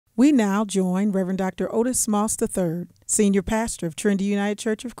We now join Reverend Dr. Otis Moss III, Senior Pastor of Trinity United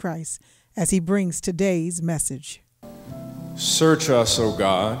Church of Christ, as he brings today's message. Search us, O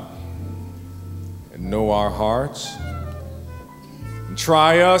God, and know our hearts. And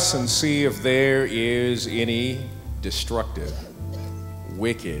try us and see if there is any destructive,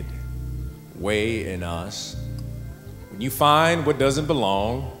 wicked way in us. When you find what doesn't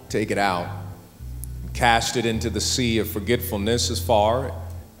belong, take it out and cast it into the sea of forgetfulness as far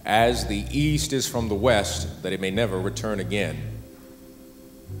as the east is from the west, that it may never return again.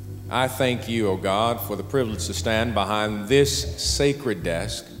 I thank you, O God, for the privilege to stand behind this sacred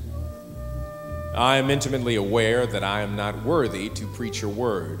desk. I am intimately aware that I am not worthy to preach your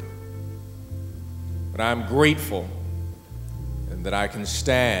word, but I am grateful and that I can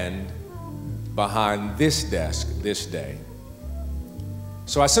stand behind this desk this day.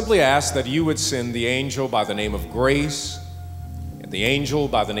 So I simply ask that you would send the angel by the name of grace and the angel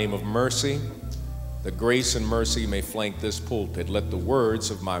by the name of mercy, that grace and mercy may flank this pulpit. Let the words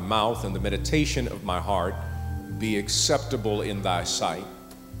of my mouth and the meditation of my heart be acceptable in thy sight.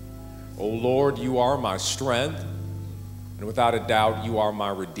 O Lord, you are my strength, and without a doubt, you are my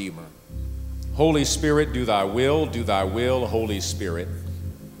Redeemer. Holy Spirit, do thy will, Holy Spirit.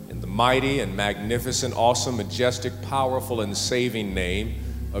 In the mighty and magnificent, awesome, majestic, powerful, and saving name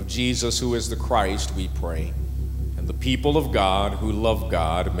of Jesus, who is the Christ, we pray. And the people of God who love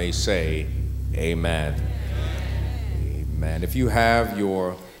God may say, Amen. Amen. If you have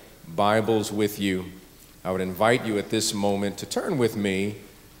your Bibles with you, I would invite you at this moment to turn with me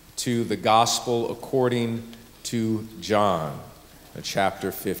to the Gospel according to John,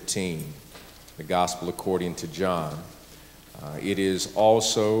 chapter 15. The Gospel according to John. It is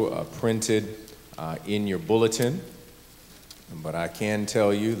also printed in your bulletin, but I can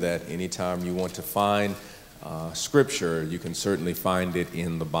tell you that anytime you want to find Scripture, you can certainly find it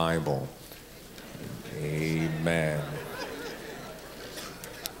in the Bible. Amen.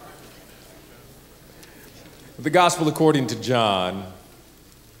 The Gospel according to John,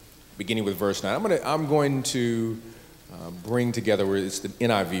 beginning with verse 9. I'm going to bring together, where it's the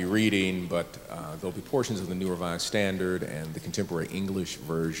NIV reading, but there'll be portions of the New Revised Standard and the Contemporary English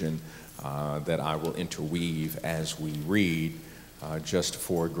Version that I will interweave as we read, just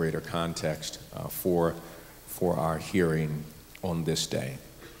for greater context for our hearing on this day.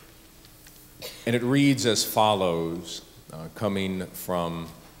 And it reads as follows, coming from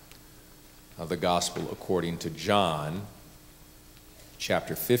the Gospel according to John,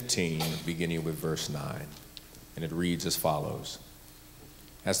 chapter 15, beginning with verse 9. And it reads as follows: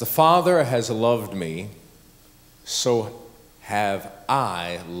 As the Father has loved me, so have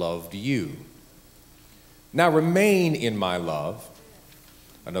I loved you. Now remain in my love.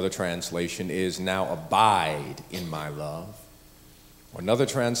 Another translation is now abide in my love. Or another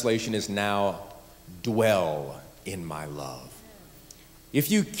translation is now dwell in my love.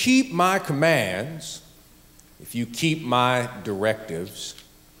 If you keep my commands, if you keep my directives,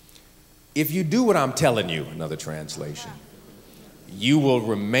 if you do what I'm telling you, another translation, you will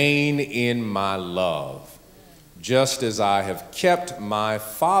remain in my love, just as I have kept my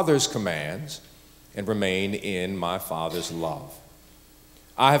Father's commands and remain in my Father's love.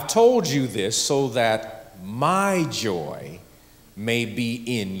 I have told you this so that my joy may be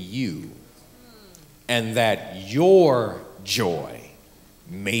in you, and that your joy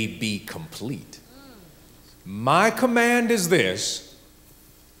may be complete. My command is this: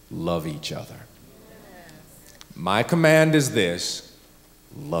 love each other. My command is this: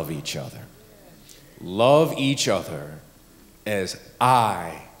 love each other. Love each other as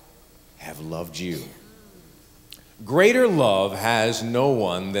I have loved you. Greater love has no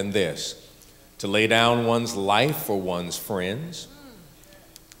one than this, to lay down one's life for one's friends.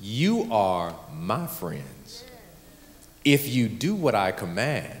 You are my friends if you do what I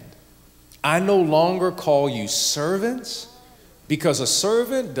command. I no longer call you servants, because a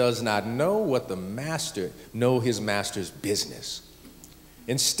servant does not know his master's business.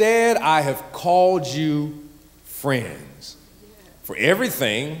 Instead, I have called you friends. For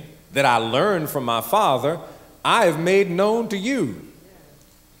everything that I learned from my Father, I have made known to you.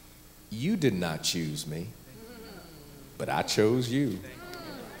 You did not choose me, but I chose you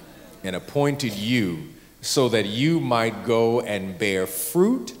and appointed you so that you might go and bear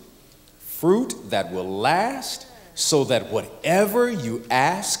fruit that will last, so that whatever you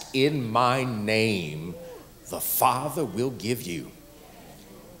ask in my name, the Father will give you.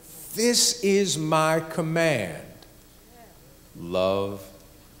 This is my command: love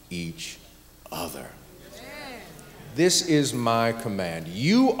each other. This is my command.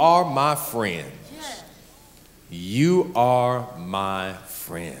 You are my friends. You are my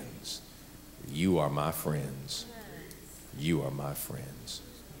friends You are my friends. You are my friends.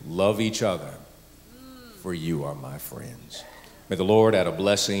 Love each other, for you are my friends. May the Lord add a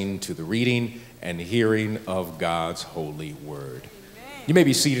blessing to the reading and hearing of God's holy word. You may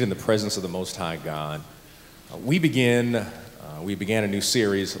be seated in the presence of the Most High God. We began a new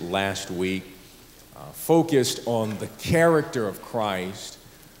series last week focused on the character of Christ.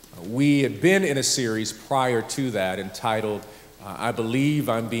 We had been in a series prior to that entitled, I Believe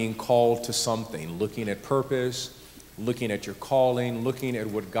I'm Being Called to Something, looking at purpose, looking at your calling, looking at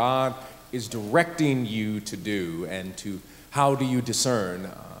what God is directing you to do, and to how do you discern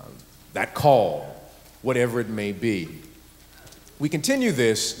that call, whatever it may be. We continue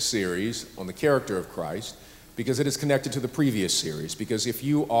this series on the character of Christ because it is connected to the previous series, because if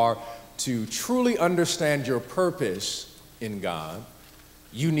you are to truly understand your purpose in God,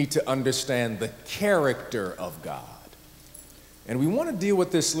 you need to understand the character of God. And we want to deal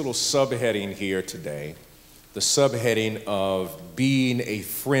with this little subheading here today, the subheading of being a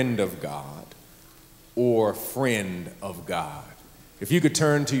friend of God or friend of God. If you could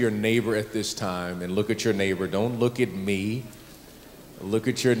turn to your neighbor at this time and look at your neighbor, don't look at me, look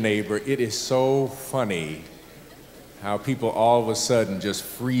at your neighbor. It is so funny how people all of a sudden just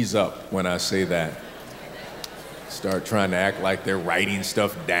freeze up when I say that. Start trying to act like they're writing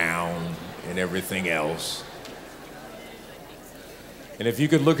stuff down and everything else. And if you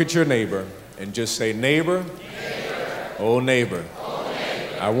could look at your neighbor and just say, neighbor, oh neighbor,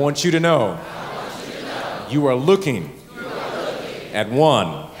 I want you to know, you are looking at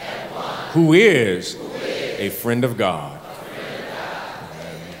one who is a friend of God.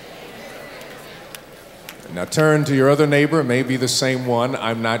 Now turn to your other neighbor, maybe the same one,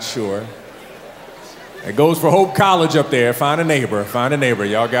 I'm not sure. It goes for Hope College up there. Find a neighbor, find a neighbor.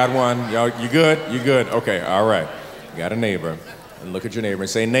 Y'all got one? Y'all, you good? You good? Okay, all right. You got a neighbor. And look at your neighbor and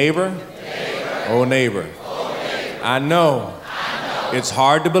say, neighbor, oh neighbor, I know it's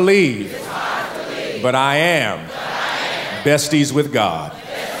hard to believe, but I am besties with God.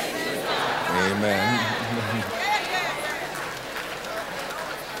 Amen.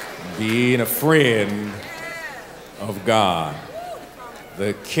 Being a friend of God,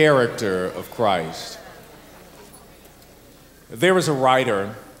 the character of Christ. There was a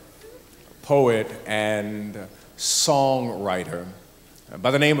writer, poet, and songwriter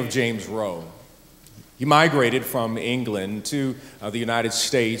by the name of James Rowe. He migrated from England to the United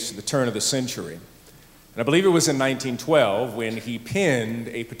States at the turn of the century. And I believe it was in 1912 when he penned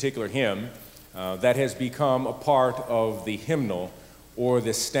a particular hymn that has become a part of the hymnal or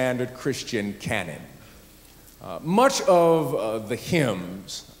the standard Christian canon. Much of the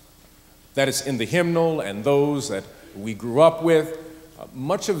hymns that is in the hymnal and those that we grew up with,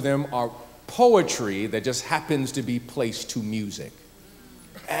 much of them are poetry that just happens to be placed to music.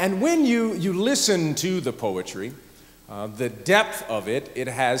 And when you listen to the poetry, the depth of it, it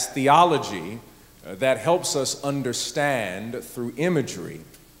has theology that helps us understand through imagery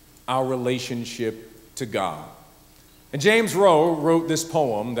our relationship to God. And James Rowe wrote this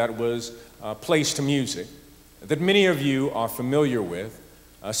poem that was placed to music that many of you are familiar with,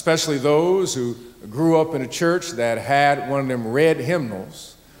 especially those who grew up in a church that had one of them red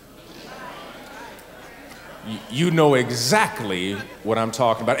hymnals. You know exactly what I'm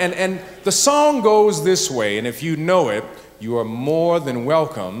talking about. And the song goes this way, and if you know it, you are more than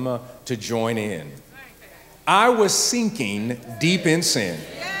welcome to join in. I was sinking deep in sin,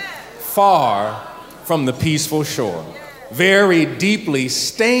 far from the peaceful shore, very deeply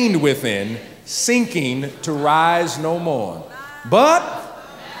stained within, sinking to rise no more. But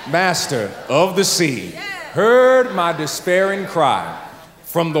Master of the sea heard my despairing cry,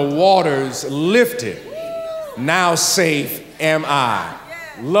 from the waters lifted, now safe am I.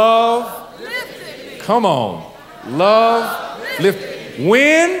 Love, come on, love, lift.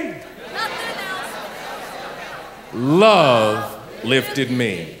 When? Love lifted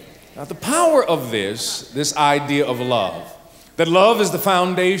me. Now the power of this idea of love, that love is the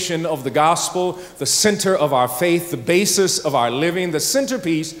foundation of the gospel, the center of our faith, the basis of our living, the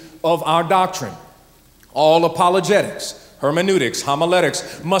centerpiece of our doctrine. All apologetics, hermeneutics,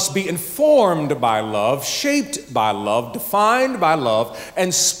 homiletics must be informed by love, shaped by love, defined by love,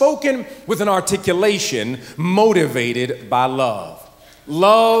 and spoken with an articulation motivated by love.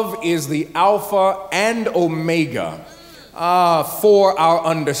 Love is the Alpha and Omega for our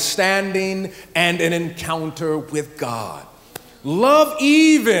understanding and an encounter with God. Love,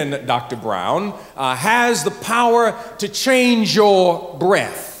 even, Dr. Brown, has the power to change your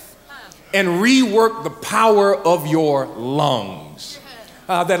breath and rework the power of your lungs.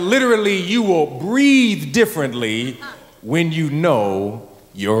 That literally you will breathe differently when you know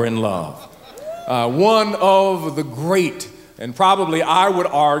you're in love. One of the great, and probably I would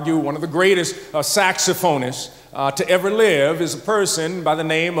argue one of the greatest saxophonists to ever live is a person by the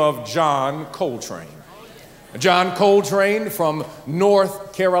name of John Coltrane. John Coltrane from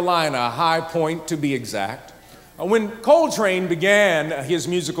North Carolina, High Point to be exact. When Coltrane began his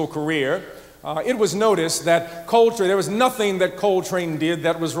musical career, it was noticed that there was nothing that Coltrane did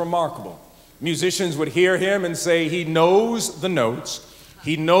that was remarkable. Musicians would hear him and say he knows the notes,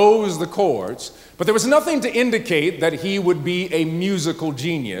 he knows the chords, but there was nothing to indicate that he would be a musical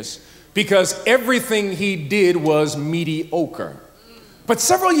genius because everything he did was mediocre. But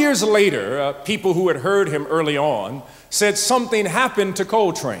several years later, people who had heard him early on said something happened to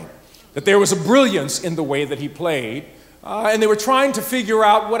Coltrane, that there was a brilliance in the way that he played, and they were trying to figure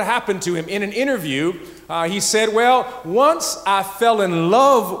out what happened to him. In an interview, he said, well, once I fell in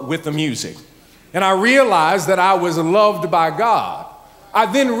love with the music, and I realized that I was loved by God. I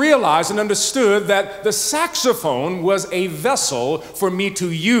then realized and understood that the saxophone was a vessel for me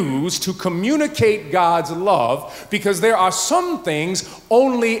to use to communicate God's love, because there are some things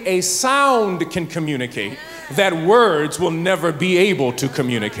only a sound can communicate that words will never be able to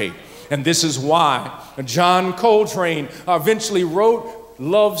communicate. And this is why John Coltrane eventually wrote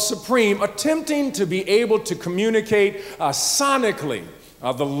Love Supreme, attempting to be able to communicate sonically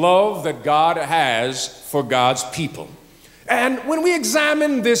the love that God has for God's people. And when we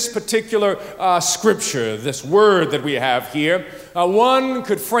examine this particular scripture, this word that we have here, one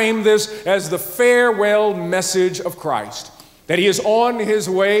could frame this as the farewell message of Christ, that he is on his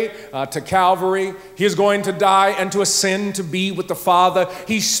way to Calvary. He is going to die and to ascend to be with the Father.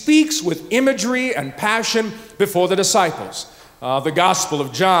 He speaks with imagery and passion before the disciples. The Gospel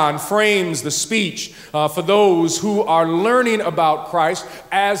of John frames the speech for those who are learning about Christ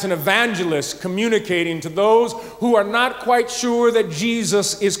as an evangelist communicating to those who are not quite sure that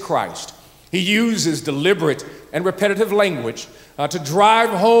Jesus is Christ. He uses deliberate and repetitive language to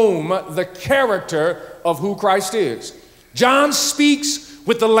drive home the character of who Christ is. John speaks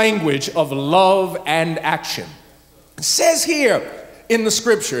with the language of love and action. It says here in the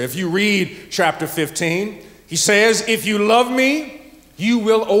scripture, if you read chapter 15, he says, if you love me, you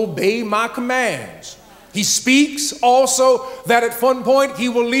will obey my commands. He speaks also that at one point he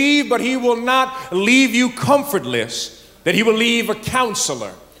will leave, but he will not leave you comfortless, that he will leave a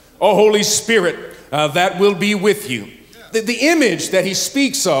counselor, a Holy Spirit that will be with you. The image that he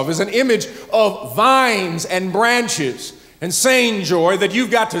speaks of is an image of vines and branches, and saying, Joy, that you've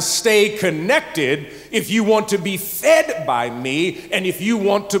got to stay connected if you want to be fed by me and if you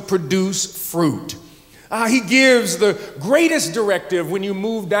want to produce fruit. He gives the greatest directive when you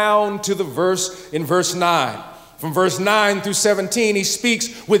move down to the verse in verse 9. From verse 9 through 17, he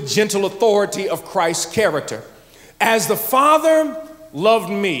speaks with gentle authority of Christ's character. As the Father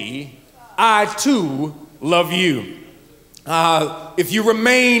loved me, I too love you. If you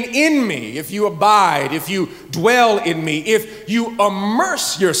remain in me, if you abide, if you dwell in me, if you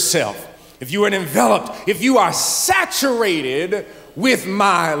immerse yourself, if you are enveloped, if you are saturated with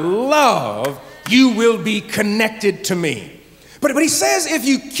my love, you will be connected to me. But he says, if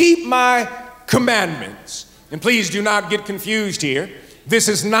you keep my commandments, and please do not get confused here, this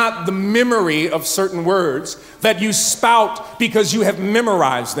is not the memory of certain words that you spout because you have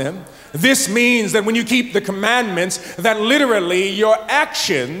memorized them. This means that when you keep the commandments, that literally your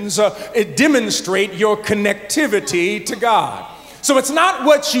actions demonstrate your connectivity to God. So it's not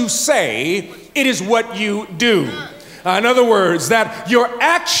what you say, it is what you do. In other words, that your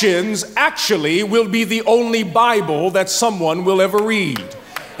actions actually will be the only Bible that someone will ever read.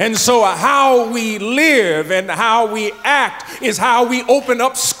 And so how we live and how we act is how we open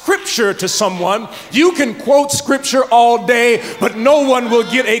up Scripture to someone. You can quote Scripture all day, but no one will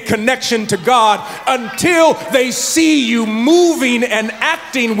get a connection to God until they see you moving and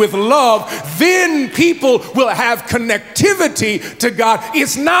acting with love. Then people will have connectivity to God.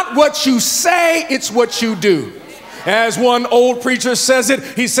 It's not what you say, it's what you do. As one old preacher says it,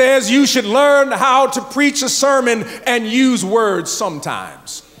 he says, you should learn how to preach a sermon and use words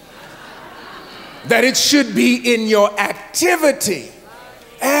sometimes. That it should be in your activity.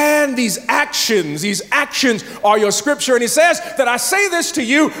 And these actions are your scripture. And he says that I say this to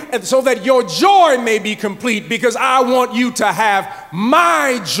you so that your joy may be complete, because I want you to have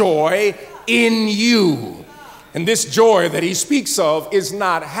my joy in you. And this joy that he speaks of is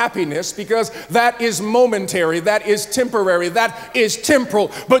not happiness, because that is momentary, that is temporary, that is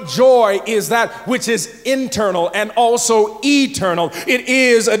temporal. But joy is that which is internal and also eternal. It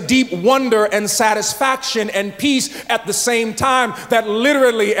is a deep wonder and satisfaction and peace at the same time, that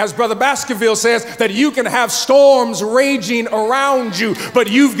literally, as Brother Baskerville says, that you can have storms raging around you, but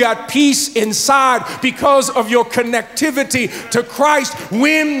you've got peace inside because of your connectivity to Christ.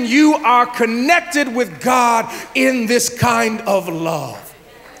 When you are connected with God in this kind of love.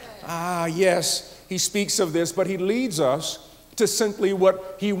 Yes, he speaks of this, but he leads us to simply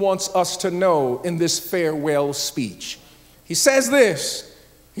what he wants us to know in this farewell speech. He says this.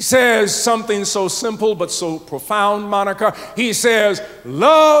 He says something so simple but so profound, Monica. He says,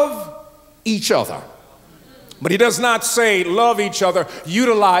 love each other. But he does not say love each other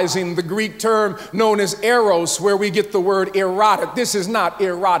utilizing the Greek term known as eros, where we get the word erotic. This is not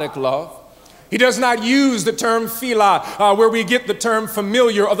erotic love. He does not use the term philia, where we get the term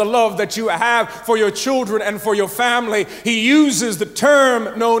familiar, or the love that you have for your children and for your family. He uses the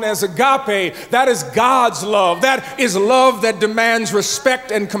term known as agape. That is God's love. That is love that demands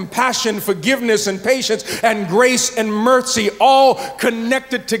respect and compassion, forgiveness and patience and grace and mercy, all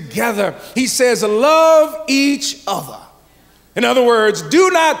connected together. He says, love each other. In other words, do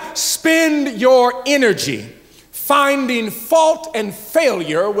not spend your energy finding fault and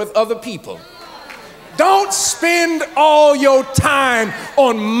failure with other people. Don't spend all your time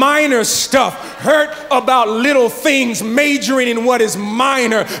on minor stuff, hurt about little things, majoring in what is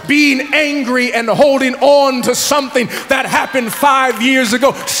minor, being angry and holding on to something that happened 5 years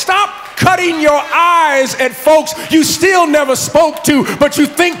ago. Stop cutting your eyes at folks you still never spoke to, but you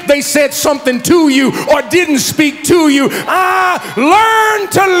think they said something to you or didn't speak to you. Learn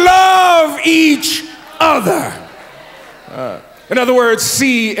to love each other. In other words,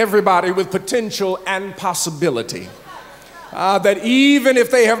 see everybody with potential and possibility. That even if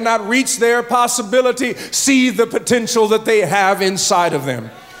they have not reached their possibility, see the potential that they have inside of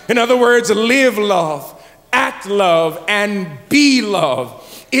them. In other words, live love, act love, and be love.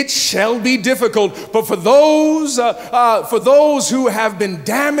 It shall be difficult, but for those who have been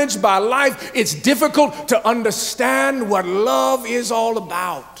damaged by life, it's difficult to understand what love is all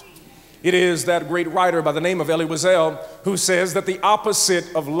about. It is that great writer by the name of Elie Wiesel who says that the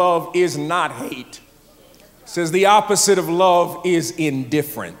opposite of love is not hate. Says the opposite of love is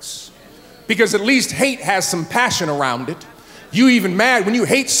indifference. Because at least hate has some passion around it. You even mad when you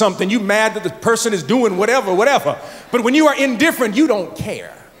hate something, you mad that the person is doing whatever. But when you are indifferent, you don't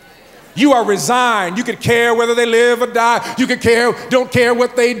care. You are resigned. You could care whether they live or die. You could care, don't care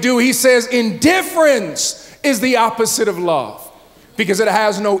what they do. He says indifference is the opposite of love. Because it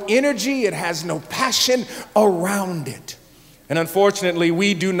has no energy, it has no passion around it. And unfortunately,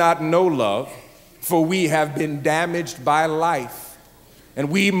 we do not know love, for we have been damaged by life. And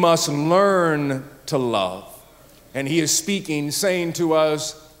we must learn to love. And he is speaking, saying to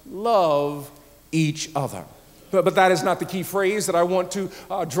us, love each other. But that is not the key phrase that I want to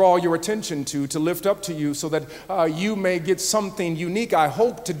draw your attention to lift up to you so that you may get something unique. I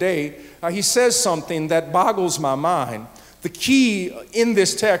hope today he says something that boggles my mind. The key in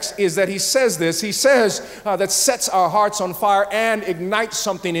this text is that he says this. He says that sets our hearts on fire and ignites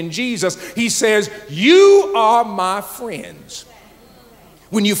something in Jesus. He says, you are my friends.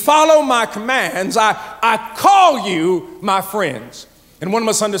 When you follow my commands, I call you my friends. And one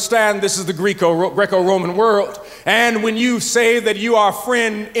must understand this is the Greco-Roman world. And when you say that you are a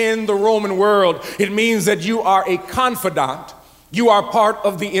friend in the Roman world, it means that you are a confidant. You are part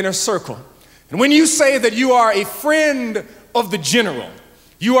of the inner circle. And when you say that you are a friend of the general,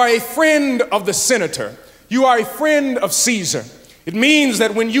 you are a friend of the senator, you are a friend of Caesar, it means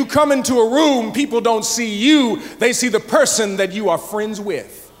that when you come into a room, people don't see you, they see the person that you are friends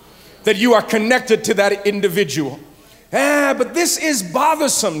with, that you are connected to that individual. But this is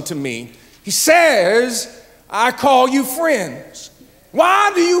bothersome to me. He says, I call you friends.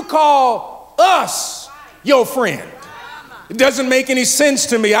 Why do you call us your friend? It doesn't make any sense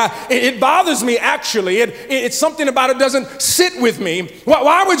to me. It bothers me, actually. It's something about it doesn't sit with me.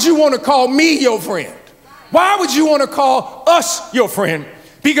 Why would you want to call me your friend? Why would you want to call us your friend?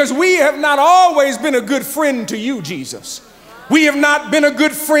 Because we have not always been a good friend to you, Jesus. We have not been a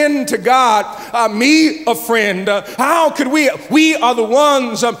good friend to God. Me, a friend. How could we? We are the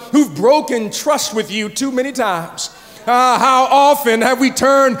ones who've broken trust with you too many times. How often have we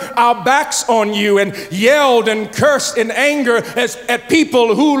turned our backs on you and yelled and cursed in anger at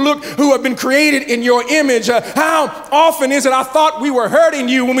people who have been created in your image? How often is it I thought we were hurting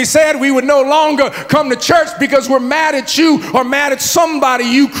you when we said we would no longer come to church because we're mad at you or mad at somebody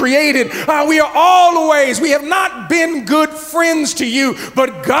you created? We have not been good friends to you,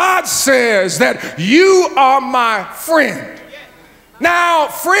 but God says that you are my friend. Now,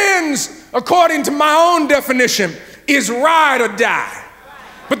 friends, according to my own definition, is ride or die.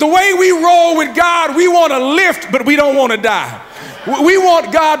 But the way we roll with God, we want to lift, but we don't want to die. We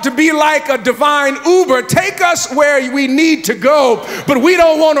want God to be like a divine Uber, take us where we need to go, but we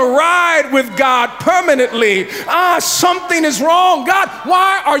don't want to ride with God permanently. Something is wrong. God,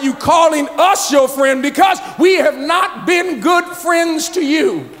 why are you calling us your friend? Because we have not been good friends to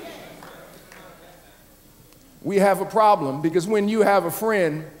you. We have a problem because when you have a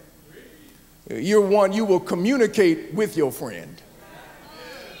friend, you will communicate with your friend.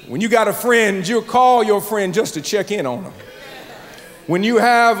 When you got a friend, you'll call your friend just to check in on them. When you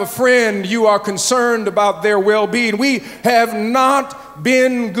have a friend, you are concerned about their well-being. We have not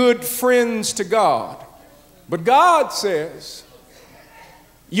been good friends to God. But God says,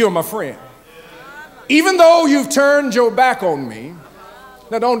 you're my friend. Even though you've turned your back on me,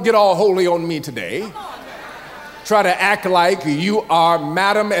 now don't get all holy on me today. Try to act like you are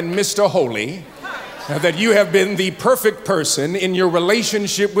Madam and Mr. Holy, that you have been the perfect person in your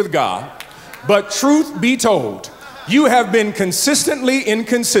relationship with God. But truth be told, you have been consistently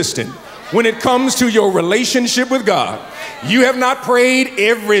inconsistent when it comes to your relationship with God. You have not prayed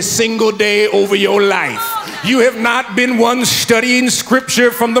every single day over your life. You have not been one studying scripture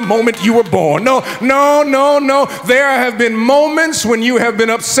from the moment you were born. No. There have been moments when you have been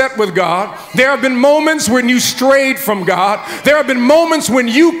upset with God. There have been moments when you strayed from God. There have been moments when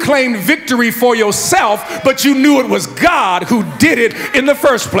you claimed victory for yourself, but you knew it was God who did it in the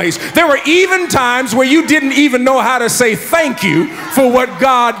first place. There were even times where you didn't even know how to say thank you for what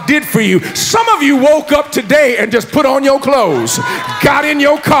God did for you. Some of you woke up today and just put on your clothes, got in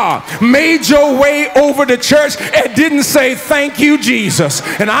your car, made your way over to church and didn't say thank you, Jesus.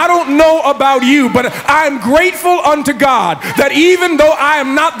 And I don't know about you, but I'm grateful unto God that even though I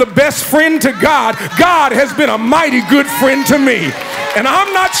am not the best friend to God, God has been a mighty good friend to me. And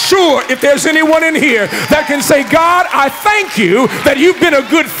I'm not sure if there's anyone in here that can say, God, I thank you that you've been a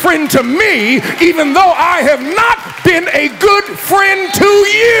good friend to me, even though I have not been a good friend to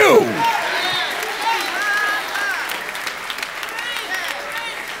you.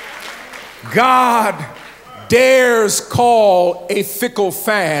 God dares call a fickle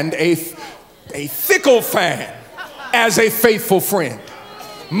fan a fickle fan as a faithful friend.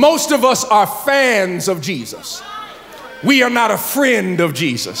 Most of us are fans of Jesus. We are not a friend of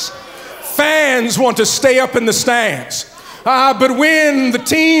Jesus. Fans want to stay up in the stands. But when the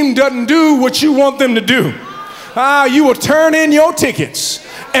team doesn't do what you want them to do, you will turn in your tickets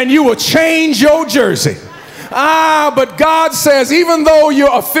and you will change your jersey. But God says, even though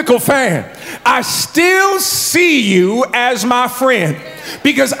you're a fickle fan, I still see you as my friend,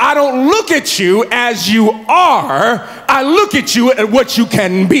 because I don't look at you as you are. I look at you at what you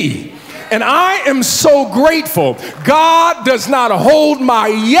can be. And I am so grateful God does not hold my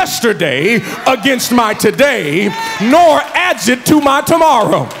yesterday against my today, nor adds it to my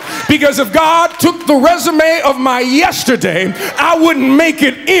tomorrow. Because if God took the resume of my yesterday, I wouldn't make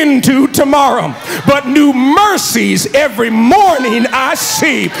it into tomorrow. But new mercies every morning I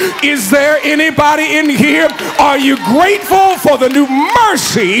see. Is there anybody in here? Are you grateful for the new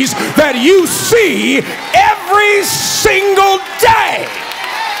mercies that you see every single day?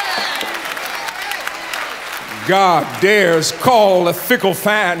 God dares call a fickle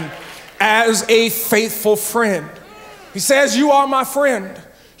fan as a faithful friend. He says, you are my friend.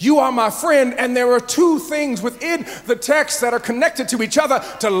 You are my friend. And there are two things within the text that are connected to each other: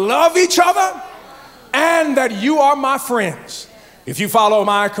 to love each other and that you are my friends. If you follow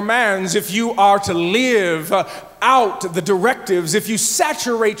my commands, if you are to live out the directives, if you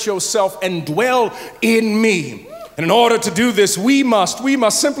saturate yourself and dwell in me. And in order to do this, we must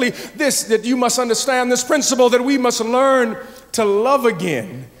simply that you must understand this principle, that we must learn to love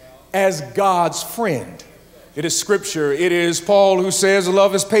again as God's friend. It is scripture. It is Paul who says,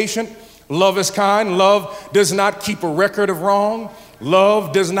 love is patient, love is kind, love does not keep a record of wrong.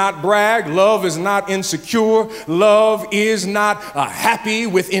 Love does not brag. Love is not insecure. Love is not happy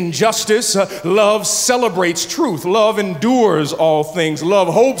with injustice. Love celebrates truth. Love endures all things. Love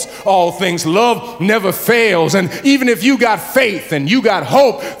hopes all things. Love never fails. And even if you got faith and you got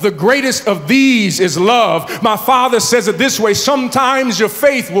hope, the greatest of these is love. My father says it this way: sometimes your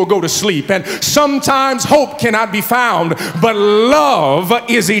faith will go to sleep, and sometimes hope cannot be found, but love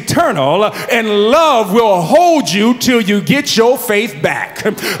is eternal, and love will hold you till you get your faith back.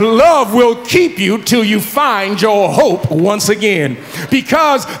 Love will keep you till you find your hope once again.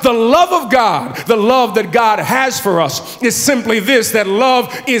 Because the love of God, the love that God has for us, is simply this: that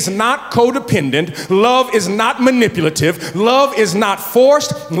love is not codependent. Love is not manipulative. Love is not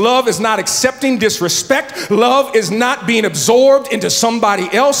forced. Love is not accepting disrespect. Love is not being absorbed into somebody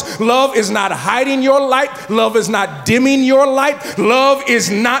else. Love is not hiding your light. Love is not dimming your light. Love is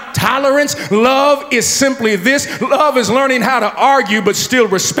not tolerance. Love is simply this: love is learning how to argue but still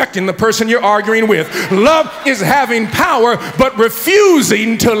respecting the person you're arguing with. Love is having power but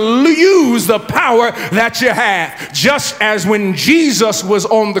refusing to use the power that you have. Just as when Jesus was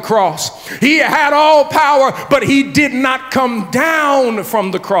on the cross, he had all power, but he did not come down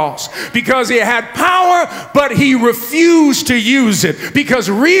from the cross because he had power, but he refused to use it. Because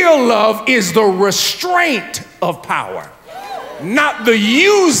real love is the restraint of power, not the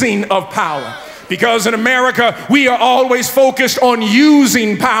using of power. Because in America, we are always focused on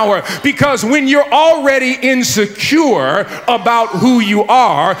using power. Because when you're already insecure about who you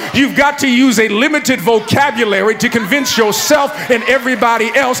are, you've got to use a limited vocabulary to convince yourself and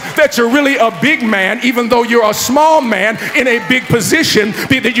everybody else that you're really a big man, even though you're a small man in a big position,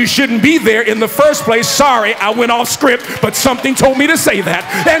 that you shouldn't be there in the first place. Sorry, I went off script, but something told me to say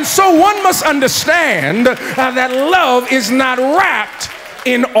that. And so one must understand that love is not wrapped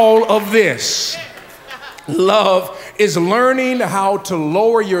in all of this. Love is learning how to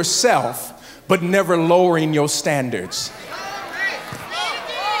lower yourself, but never lowering your standards.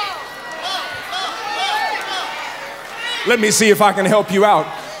 Let me see if I can help you out.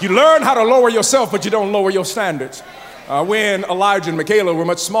 You learn how to lower yourself, but you don't lower your standards. When Elijah and Michaela were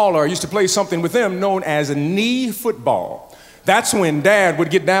much smaller, I used to play something with them known as knee football. That's when Dad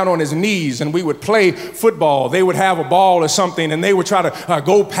would get down on his knees and we would play football. They would have a ball or something and they would try to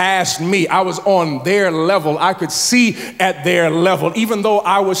go past me. I was on their level. I could see at their level. Even though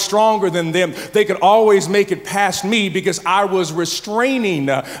I was stronger than them, they could always make it past me because I was restraining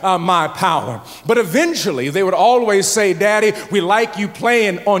my power. But eventually they would always say, Daddy, we like you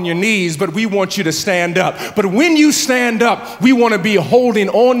playing on your knees, but we want you to stand up. But when you stand up, we want to be holding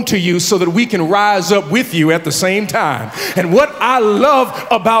on to you so that we can rise up with you at the same time. And what I love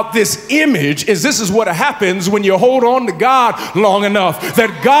about this image is this is what happens when you hold on to God long enough,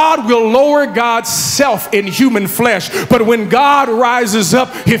 that God will lower God's self in human flesh. But when God rises up,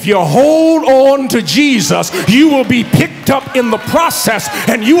 if you hold on to Jesus, you will be picked up in the process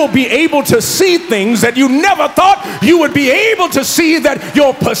and you will be able to see things that you never thought you would be able to see, that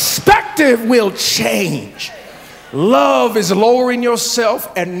your perspective will change. Love is lowering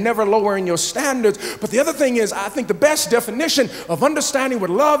yourself and never lowering your standards. But the other thing is, I think the best definition of understanding what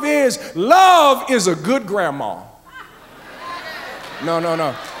love is a good grandma. No.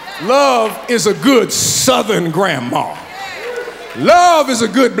 Love is a good Southern grandma. Love is a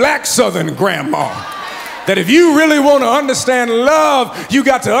good black Southern grandma. That if you really want to understand love, you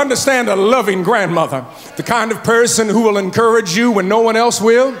got to understand a loving grandmother. The kind of person who will encourage you when no one else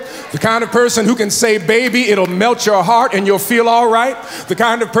will. The kind of person who can say, baby, it'll melt your heart and you'll feel all right. The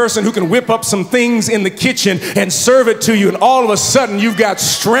kind of person who can whip up some things in the kitchen and serve it to you, and all of a sudden you've got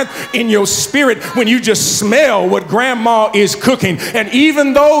strength in your spirit when you just smell what grandma is cooking. And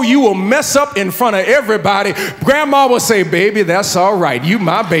even though you will mess up in front of everybody, grandma will say, baby, that's all right. You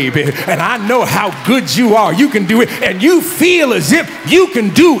my baby, and I know how good you are. You can do it, and you feel as if you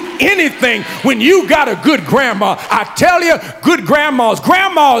can do anything when you got a good grandma. I tell you, good grandmas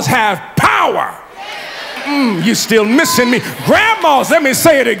have power. You still missing me. Grandmas, let me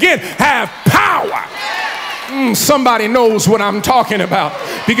say it again, have power. Somebody knows what I'm talking about,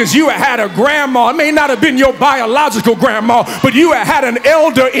 because you had a grandma. It may not have been your biological grandma, but you had an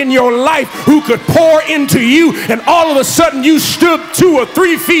elder in your life who could pour into you, and all of a sudden you stood 2 or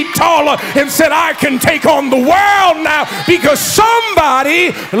 3 feet taller and said, I can take on the world now because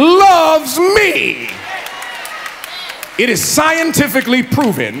somebody loves me. It is scientifically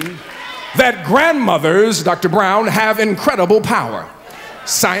proven that grandmothers, Dr. Brown, have incredible power.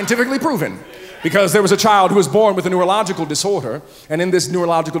 Scientifically proven. Because there was a child who was born with a neurological disorder, and in this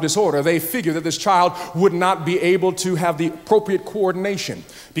neurological disorder, they figured that this child would not be able to have the appropriate coordination.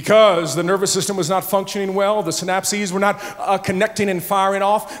 Because the nervous system was not functioning well, the synapses were not connecting and firing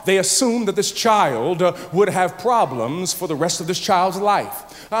off, they assumed that this child would have problems for the rest of this child's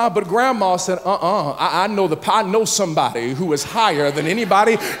life. But grandma said, I know somebody who is higher than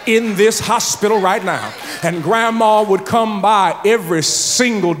anybody in this hospital right now. And grandma would come by every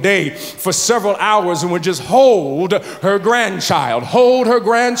single day for several hours and would just hold her grandchild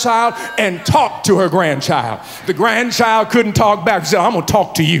and talk to her grandchild. The grandchild couldn't talk back. She said, I'm going to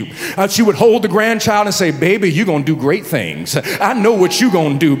talk to you. She would hold the grandchild and say, baby, you're going to do great things. I know what you're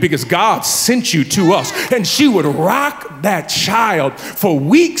going to do because God sent you to us. And she would rock that child for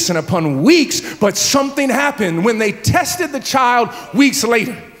weeks and upon weeks. But something happened when they tested the child weeks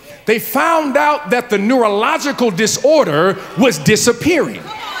later. They found out that the neurological disorder was disappearing.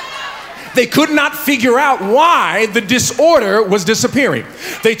 They could not figure out why the disorder was disappearing.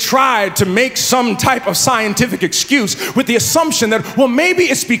 They tried to make some type of scientific excuse with the assumption that, well, maybe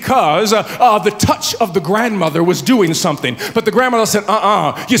it's because the touch of the grandmother was doing something. But the grandmother said,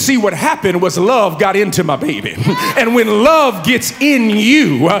 you see, what happened was love got into my baby. And when love gets in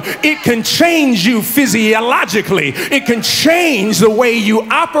you, it can change you physiologically. It can change the way you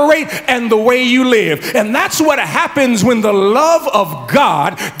operate and the way you live. And that's what happens when the love of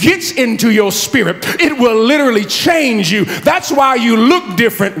God gets into your spirit. It will literally change you. That's why you look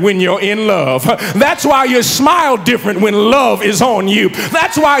different when you're in love. That's why you smile different when love is on you.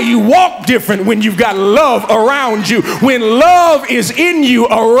 That's why you walk different when you've got love around you. When love is in you,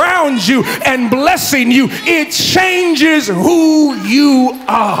 around you, and blessing you, it changes who you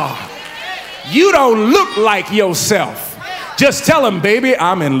are. You don't look like yourself. Just tell them, baby,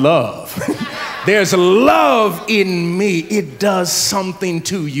 I'm in love. There's love in me. It does something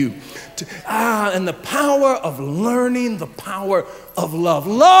to you. And the power of learning, the power of love.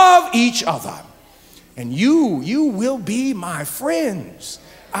 Love each other. And you will be my friends.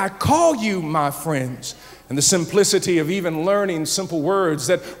 I call you my friends. And the simplicity of even learning simple words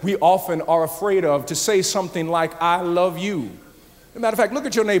that we often are afraid of, to say something like, I love you. As a matter of fact, look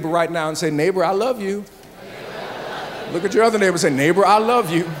at your neighbor right now and say, neighbor, I love you. Look at your other neighbor and say, neighbor, I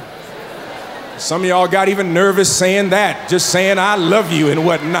love you. Some of y'all got even nervous saying that, just saying I love you and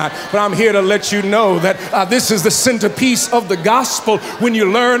whatnot. But I'm here to let you know that this is the centerpiece of the gospel. When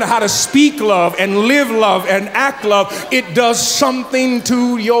you learn how to speak love and live love and act love, it does something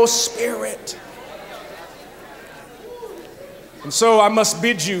to your spirit. And so I must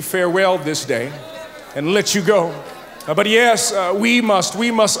bid you farewell this day and let you go. But yes, we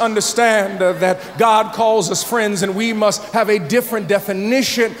must understand that God calls us friends, and we must have a different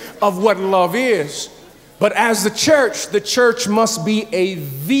definition of what love is. But as the church must be a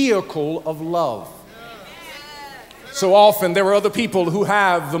vehicle of love. So often there are other people who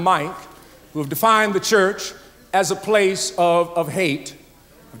have the mic, who have defined the church as a place of hate.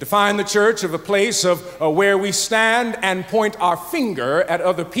 Define the church of a place of where we stand and point our finger at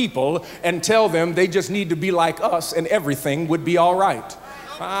other people and tell them they just need to be like us and everything would be all right.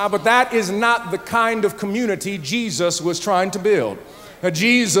 But that is not the kind of community Jesus was trying to build.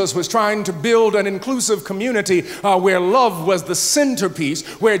 Jesus was trying to build an inclusive community where love was the centerpiece,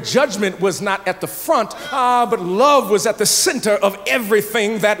 where judgment was not at the front, but love was at the center of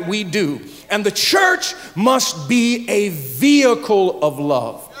everything that we do. And the church must be a vehicle of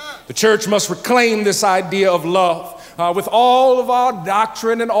love. The church must reclaim this idea of love. With all of our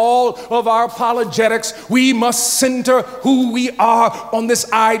doctrine and all of our apologetics, we must center who we are on this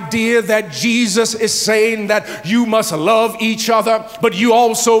idea that Jesus is saying that you must love each other, but you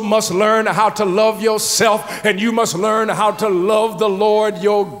also must learn how to love yourself, and you must learn how to love the Lord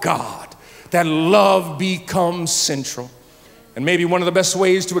your God. That love becomes central. And maybe one of the best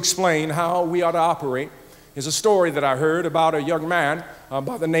ways to explain how we ought to operate is a story that I heard about a young man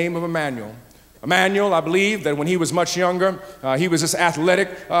by the name of Emmanuel. Emmanuel, I believe that when he was much younger, he was this athletic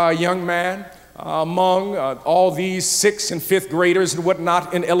young man among all these 6th and 5th graders and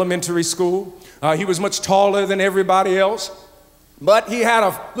whatnot in elementary school. He was much taller than everybody else, but he had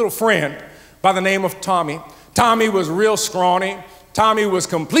a little friend by the name of Tommy. Tommy was real scrawny. Tommy was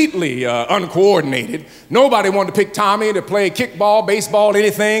completely uncoordinated. Nobody wanted to pick Tommy to play kickball, baseball,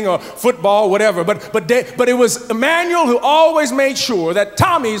 anything, or football, whatever. But it was Emmanuel who always made sure that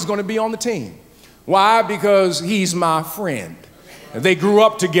Tommy's going to be on the team. Why? Because he's my friend. They grew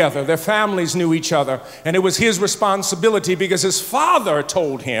up together. Their families knew each other. And it was his responsibility because his father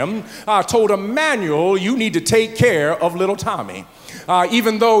told Emmanuel, you need to take care of little Tommy.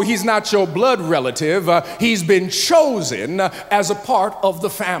 Even though he's not your blood relative, he's been chosen as a part of the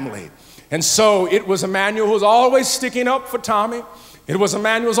family. And so it was Emmanuel who was always sticking up for Tommy. It was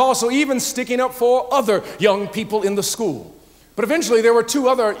Emmanuel who was also even sticking up for other young people in the school. But eventually there were two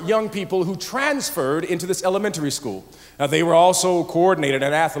other young people who transferred into this elementary school. Now they were also coordinated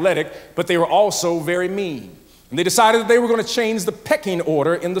and athletic, but they were also very mean. And they decided that they were going to change the pecking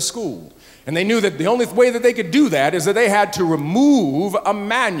order in the school. And they knew that the only way that they could do that is that they had to remove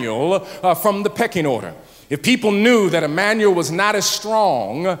Emmanuel from the pecking order. If people knew that Emmanuel was not as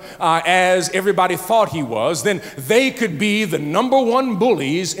strong as everybody thought he was, then they could be the #1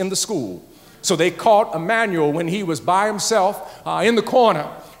 bullies in the school. So they caught Emmanuel when he was by himself in the corner,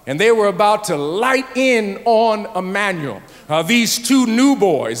 and they were about to light in on Emmanuel. These two new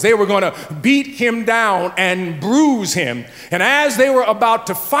boys, they were going to beat him down and bruise him. And as they were about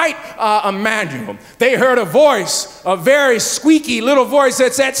to fight Emmanuel, they heard a voice, a very squeaky little voice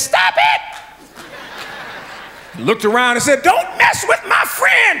that said, "Stop it!" Looked around and said, "Don't mess with my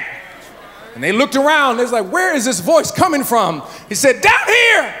friend." And they looked around. They was like, "Where is this voice coming from?" He said, "Down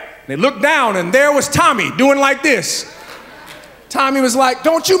here." And they looked down, and there was Tommy doing like this. Tommy was like,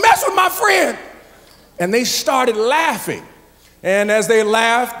 "Don't you mess with my friend." And they started laughing. And as they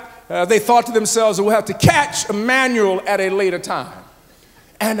laughed, they thought to themselves, we'll have to catch Emmanuel at a later time.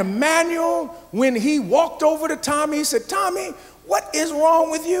 And Emmanuel, when he walked over to Tommy, he said, "Tommy, what is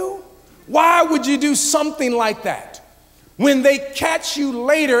wrong with you? Why would you do something like that? When they catch you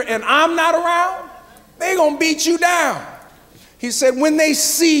later and I'm not around, they're going to beat you down." He said, "When they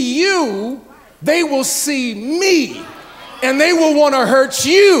see you, they will see me. And they will want to hurt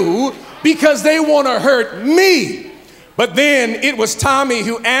you because they want to hurt me." But then it was Tommy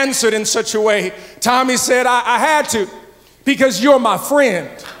who answered in such a way. Tommy said, I had to, because you're my friend.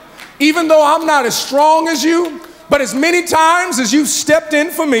 Even though I'm not as strong as you, but as many times as you've stepped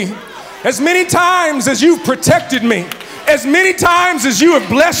in for me, as many times as you've protected me, as many times as you have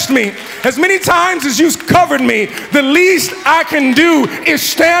blessed me, as many times as you've covered me, the least I can do is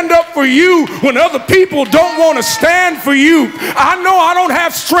stand up for you when other people don't want to stand for you. I know I don't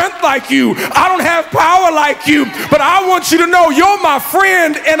have strength like you. I don't have power like you, but I want you to know you're my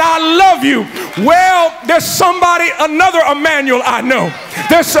friend and I love you. Well, there's somebody, another Emmanuel I know.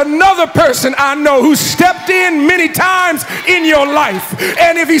 There's another person I know who stepped in many times in your life.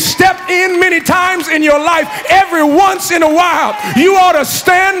 And if he stepped in many times in your life, every once in a while, you ought to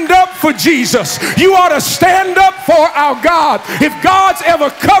stand up for Jesus. You ought to stand up for our God. If God's ever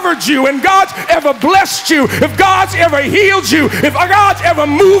covered you and God's ever blessed you, if God's ever healed you, if God's ever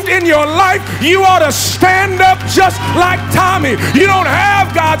moved in your life, you ought to stand up just like Tommy. You don't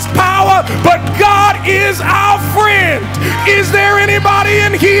have God's power, but God is our friend. Is there anybody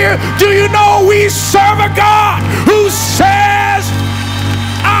in here? Do you know we serve a God who says,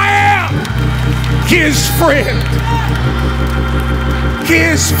 "I am his friend"?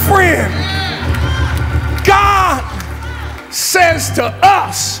 His friend. God says to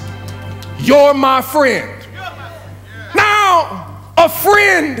us, "You're my friend." Now, a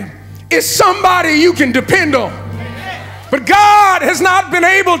friend is somebody you can depend on. But God has not been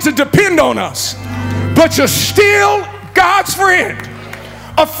able to depend on us. But you're still God's friend.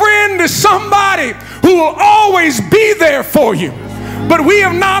 A friend is somebody who will always be there for you. But we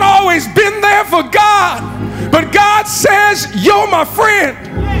have not always been there for God. But God says, "You're my friend."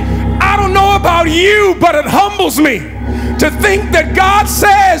 I don't know about you, but it humbles me to think that God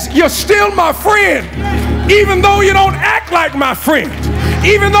says, "You're still my friend." Even though you don't act like my friend,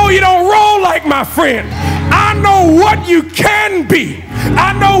 even though you don't roll like my friend, I know what you can be.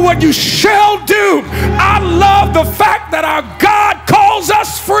 I know what you shall do. I love the fact that our God calls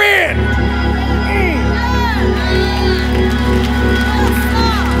us friend.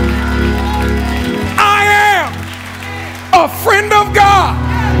 I am a friend of God.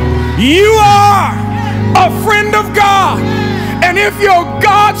 You are a friend of God. And if you're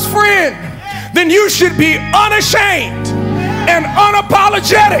God's friend, then you should be unashamed and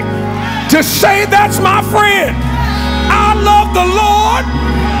unapologetic to say, "That's my friend. I love the Lord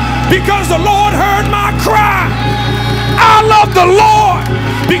because the Lord heard my cry. I love the Lord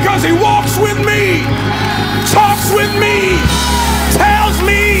because he walks with me, talks with me, tells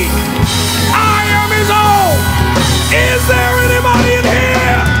me I am his own." Is there anybody in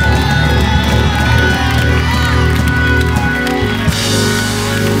here?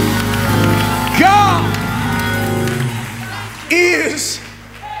 God is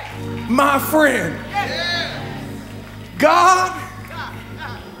my friend. God,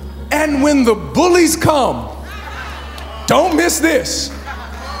 and when the bullies come, don't miss this.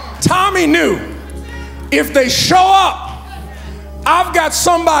 Tommy knew if they show up, I've got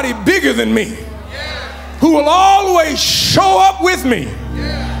somebody bigger than me who will always show up with me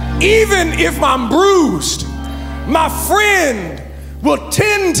Even if I'm bruised, my friend will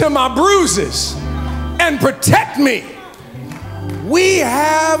tend to my bruises and protect me. We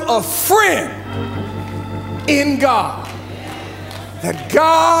have a friend in God. That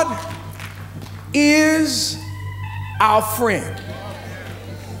God is our friend.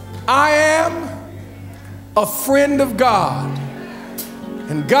 I am a friend of God,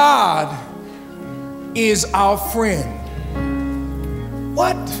 and God is our friend.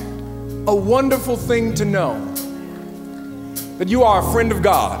 What a wonderful thing to know that you are a friend of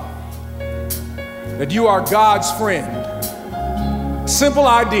God, that you are God's friend. Simple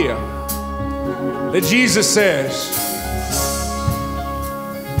idea that Jesus says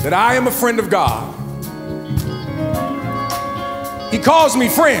that I am a friend of God. He calls me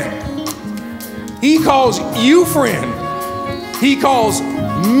friend. He calls you friend. He calls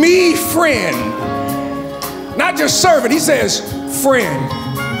me friend. Not just servant, he says friend.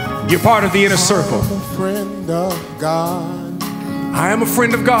 You're part of the inner circle. I am a friend of God. I am a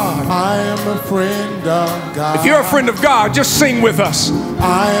friend of God. I am a friend of God. If you're a friend of God, just sing with us.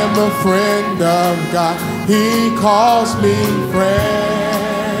 I am a friend of God. He calls me friend.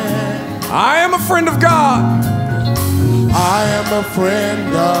 I am a friend of God. I am a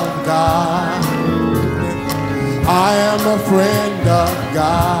friend of God. I am a friend of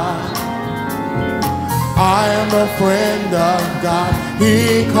God. I am a friend of God.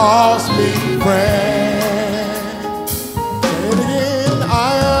 He calls me friend. Say it again. I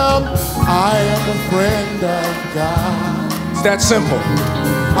am a friend of God. It's that simple.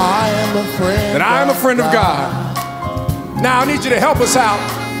 I am a friend. That I am a friend of God. Now I need you to help us out.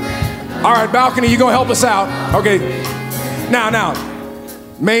 All right, balcony, you're gonna help us out. Okay. Now,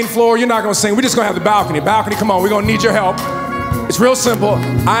 main floor, you're not gonna sing. We're just gonna have the balcony. Balcony, come on, we're gonna need your help. It's real simple.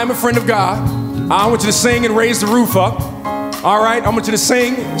 I am a friend of God. I want you to sing and raise the roof up. All right, I want you to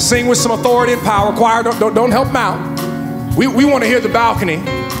sing with some authority and power. Choir, don't help them out. We want to hear the balcony.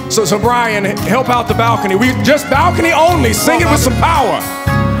 So Brian, help out the balcony. We just balcony only. Sing it with some power.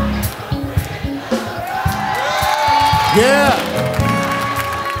 Yeah.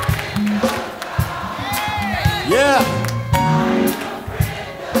 Yeah.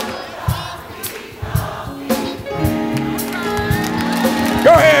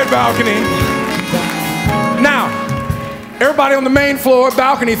 Go ahead, balcony. Now, everybody on the main floor,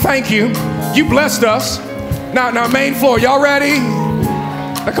 balcony, thank you. You blessed us. Now, main floor, y'all ready?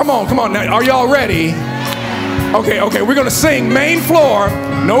 Now, come on. Now, are y'all ready? Okay, we're gonna sing main floor,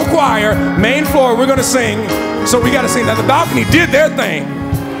 no choir, main floor, we're gonna sing. So we gotta sing. Now, the balcony did their thing.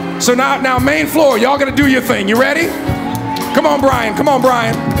 So now main floor, y'all gotta do your thing. You ready? Come on, Brian. Come on,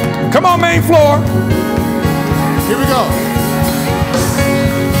 main floor. Here we go.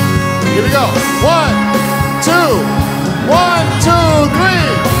 Here we go. 1, 2, 1, 2, 3.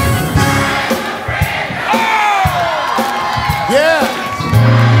 Oh! Yeah.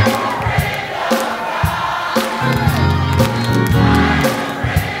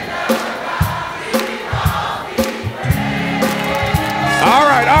 All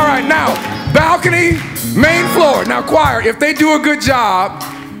right. Now, balcony, main floor. Now, choir, if they do a good job,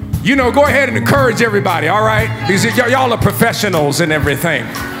 go ahead and encourage everybody, all right? Because y'all are professionals and everything.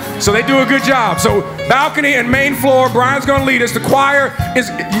 So they do a good job. So balcony and main floor, Brian's gonna lead us. The choir is,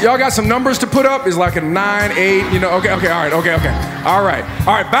 y'all got some numbers to put up? Is like a 9, 8, okay, all right.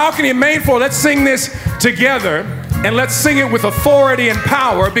 All right, balcony and main floor, let's sing this together. And let's sing it with authority and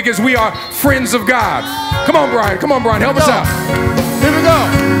power because we are friends of God. Come on, Brian, help us out. Here we go.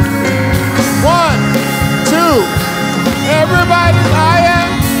 1, 2, everybody, I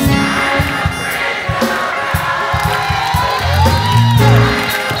am.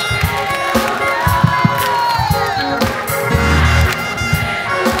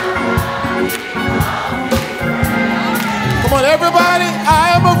 Come on, everybody, I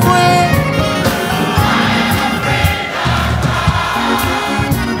am a friend.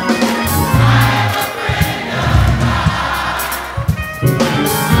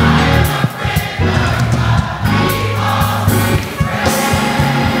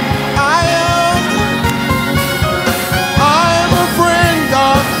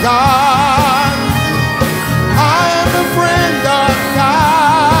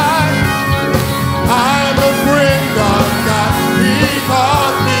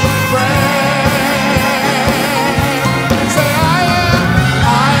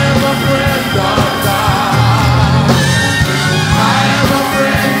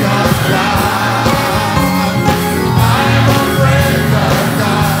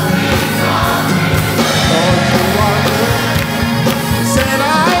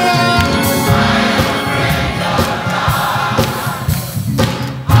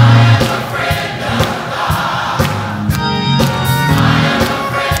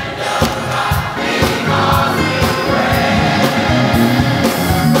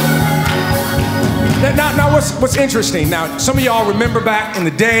 what's interesting. Now, some of y'all remember back in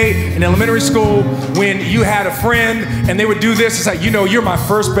the day in elementary school when you had a friend and they would do this. It's like, you know, you're my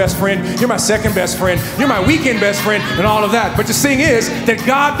first best friend, you're my second best friend, you're my weekend best friend, and all of that. But the thing is that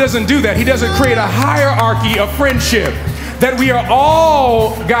God doesn't do that. He doesn't create a hierarchy of friendship. That we are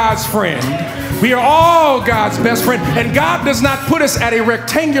all God's friend. We are all God's best friend. And God does not put us at a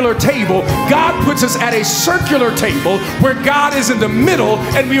rectangular table. God puts us at a circular table where God is in the middle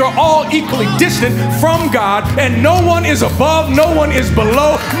and we are all equally distant from God. And no one is above, no one is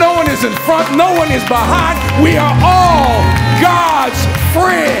below, no one is in front, no one is behind. We are all God's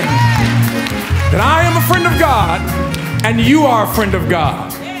friend. And I am a friend of God and you are a friend of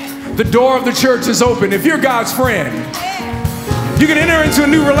God. The door of the church is open. If you're God's friend, you can enter into a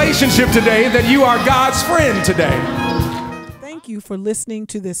new relationship today that you are God's friend today. Thank you for listening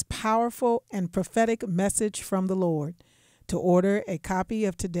to this powerful and prophetic message from the Lord. To order a copy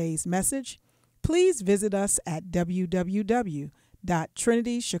of today's message, please visit us at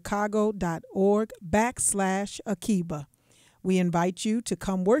www.trinitychicago.org/Akiba. We invite you to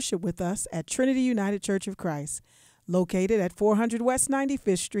come worship with us at Trinity United Church of Christ, located at 400 West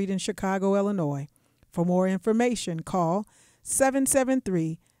 95th Street in Chicago, Illinois. For more information, call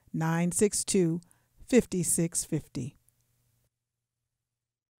 773-962-5650.